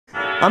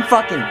I'm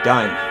fucking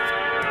done.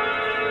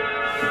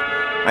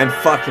 I'm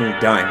fucking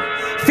done.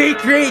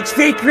 Fake rage,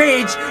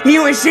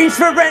 you know, streams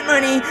for rent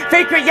money,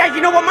 fake rage, yeah,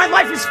 you know what, my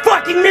life is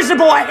fucking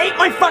miserable, I hate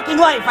my fucking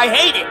life, I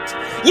hate it.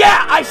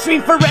 Yeah, I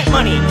stream for rent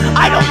money,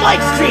 I don't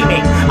like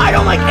streaming, I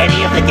don't like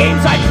any of the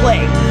games I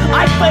play.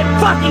 I'm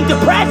fucking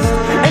depressed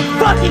and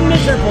fucking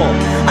miserable.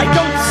 I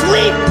don't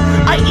sleep,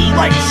 I eat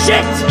like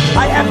shit,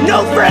 I have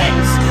no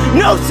friends,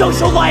 no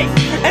social life,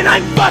 and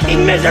I'm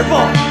fucking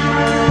miserable.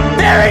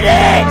 There it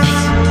is!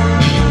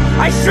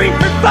 I streamed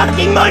for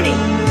fucking money,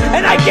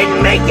 and I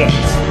didn't make it!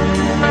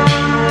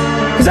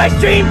 Cause I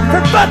streamed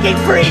for fucking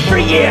free for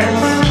years!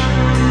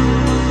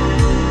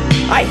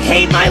 I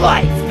hate my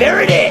life,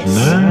 there it is!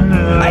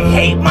 I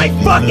hate my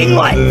fucking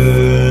life!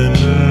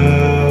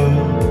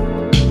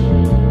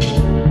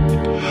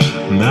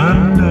 And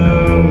I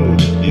know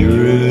you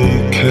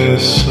really care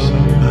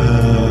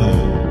somehow.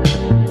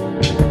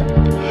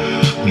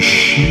 And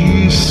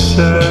she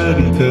said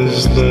he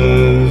does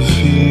love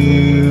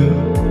you.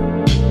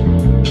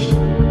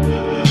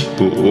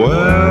 But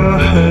well,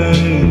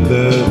 hey,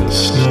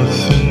 that's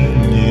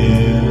nothing new.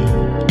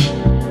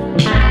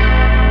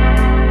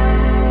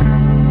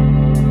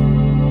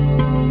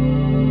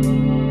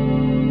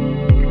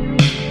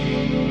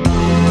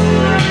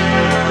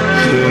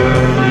 There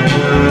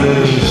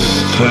was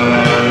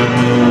time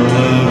you'll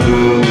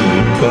never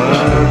look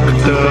back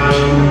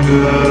down,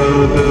 go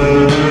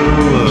there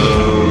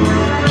alone.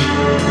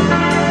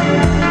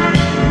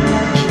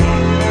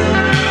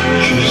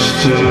 Just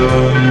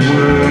don't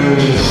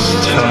waste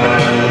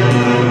time,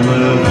 you'll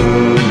never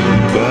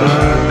look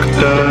back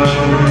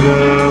down, go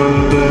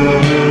there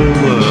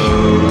alone.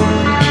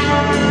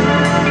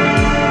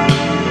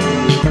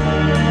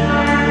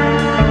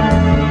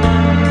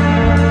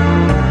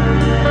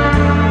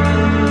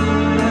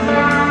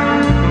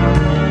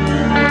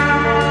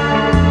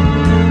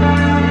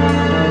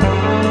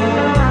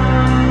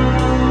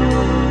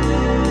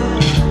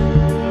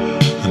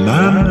 And I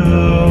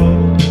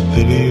know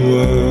that he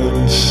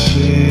won't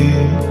see,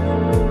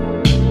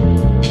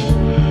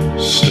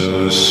 so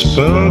I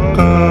spoke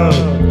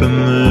up and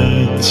they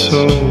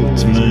told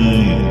me,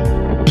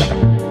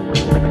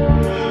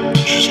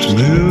 just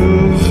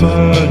move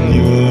on,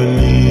 you won't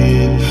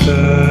need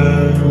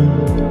them.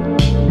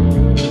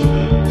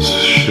 So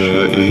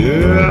shut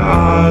your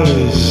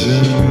eyes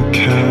and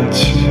count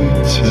to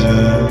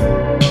 10.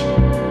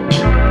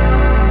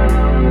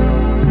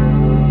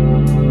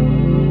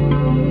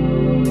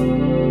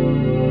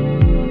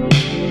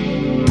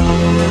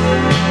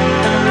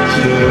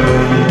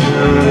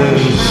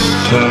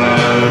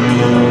 Time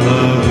you'll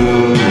never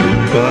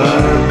look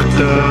back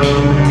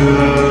down, go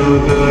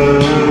there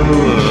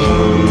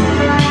alone.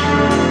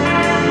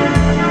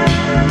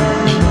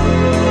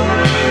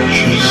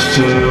 Just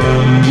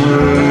don't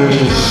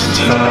waste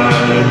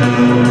time,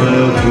 you'll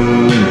never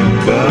look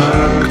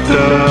back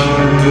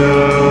down, go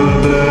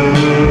there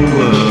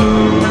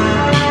alone.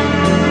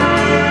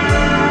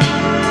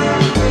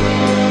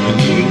 And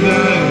you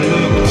got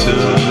looked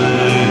at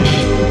me,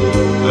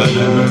 I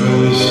never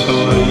really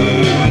saw you.